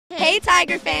Hey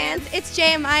Tiger fans, it's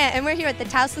Jay and Maya, and we're here at the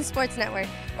Towson Sports Network.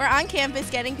 We're on campus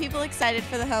getting people excited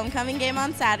for the homecoming game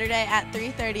on Saturday at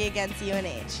 3:30 against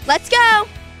UNH. Let's go!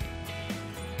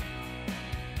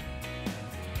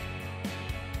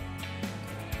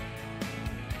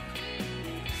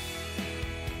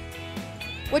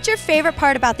 What's your favorite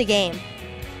part about the game?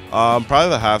 Probably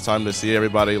the halftime, to see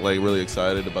everybody really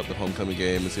excited about the homecoming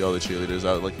game and see all the cheerleaders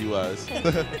out like you guys.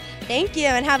 Thank you,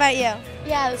 and how about you?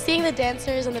 Yeah, seeing the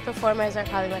dancers and the performers are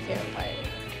probably my favorite part.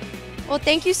 Well,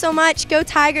 thank you so much. Go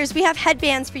Tigers. We have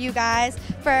headbands for you guys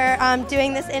for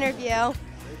doing this interview.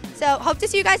 So hope to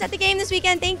see you guys at the game this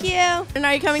weekend. Thank you. And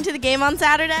are you coming to the game on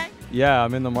Saturday? Yeah,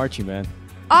 I'm in the marching band.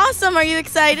 Awesome. Are you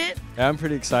excited? Yeah, I'm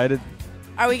pretty excited.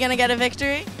 Are we going to get a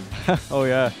victory? Oh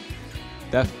yeah,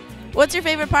 What's your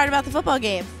favorite part about the football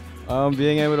game?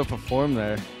 being able to perform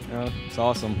there, it's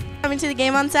awesome. Coming to the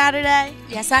game on Saturday?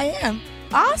 Yes, I am.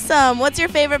 Awesome. What's your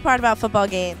favorite part about football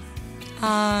games?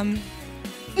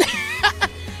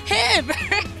 Him.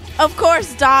 Of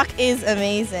course, Doc is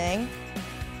amazing.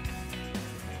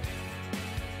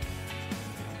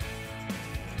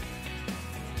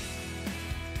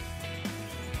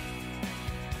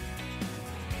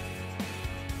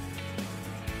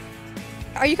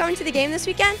 Are you coming to the game this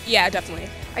weekend? Yeah, definitely.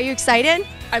 Are you excited?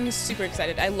 I'm super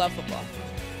excited. I love football.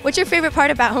 What's your favorite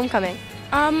part about homecoming?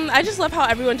 I just love how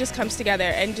everyone just comes together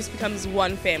and just becomes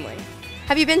one family.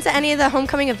 Have you been to any of the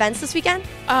homecoming events this weekend?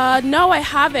 No, I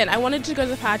haven't. I wanted to go to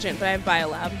the pageant, but I have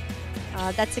biolab.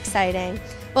 That's exciting.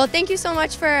 Well, thank you so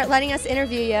much for letting us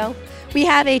interview you. We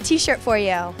have a t-shirt for you.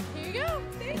 Here you go.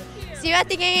 Thank you. See you at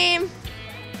the game.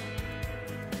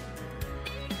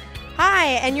 Hi,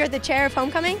 and you're the chair of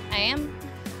homecoming? I am.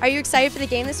 Are you excited for the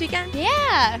game this weekend?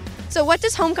 Yeah. So what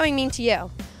does homecoming mean to you?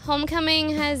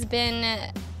 Homecoming has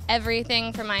been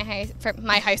everything for my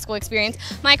high school experience,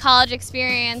 my college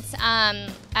experience.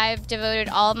 I've devoted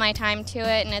all of my time to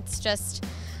it, and it's just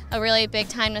a really big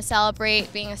time to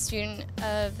celebrate being a student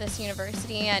of this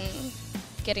university and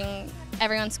getting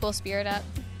everyone's school spirit up.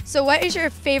 So what is your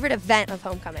favorite event of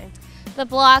homecoming? The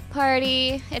block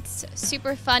party, it's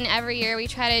super fun every year. We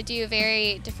try to do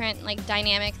very different,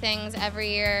 dynamic things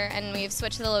every year, and we've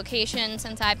switched the location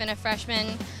since I've been a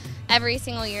freshman every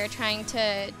single year, trying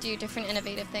to do different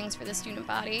innovative things for the student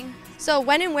body. So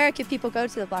when and where can people go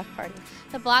to the block party?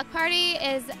 The block party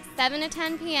is 7 to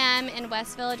 10 p.m. in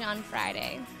West Village on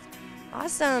Friday.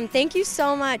 Awesome. Thank you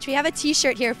so much. We have a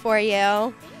t-shirt here for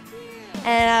you.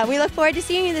 And we look forward to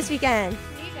seeing you this weekend.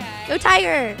 See you guys. Go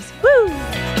Tigers!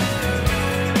 Woo!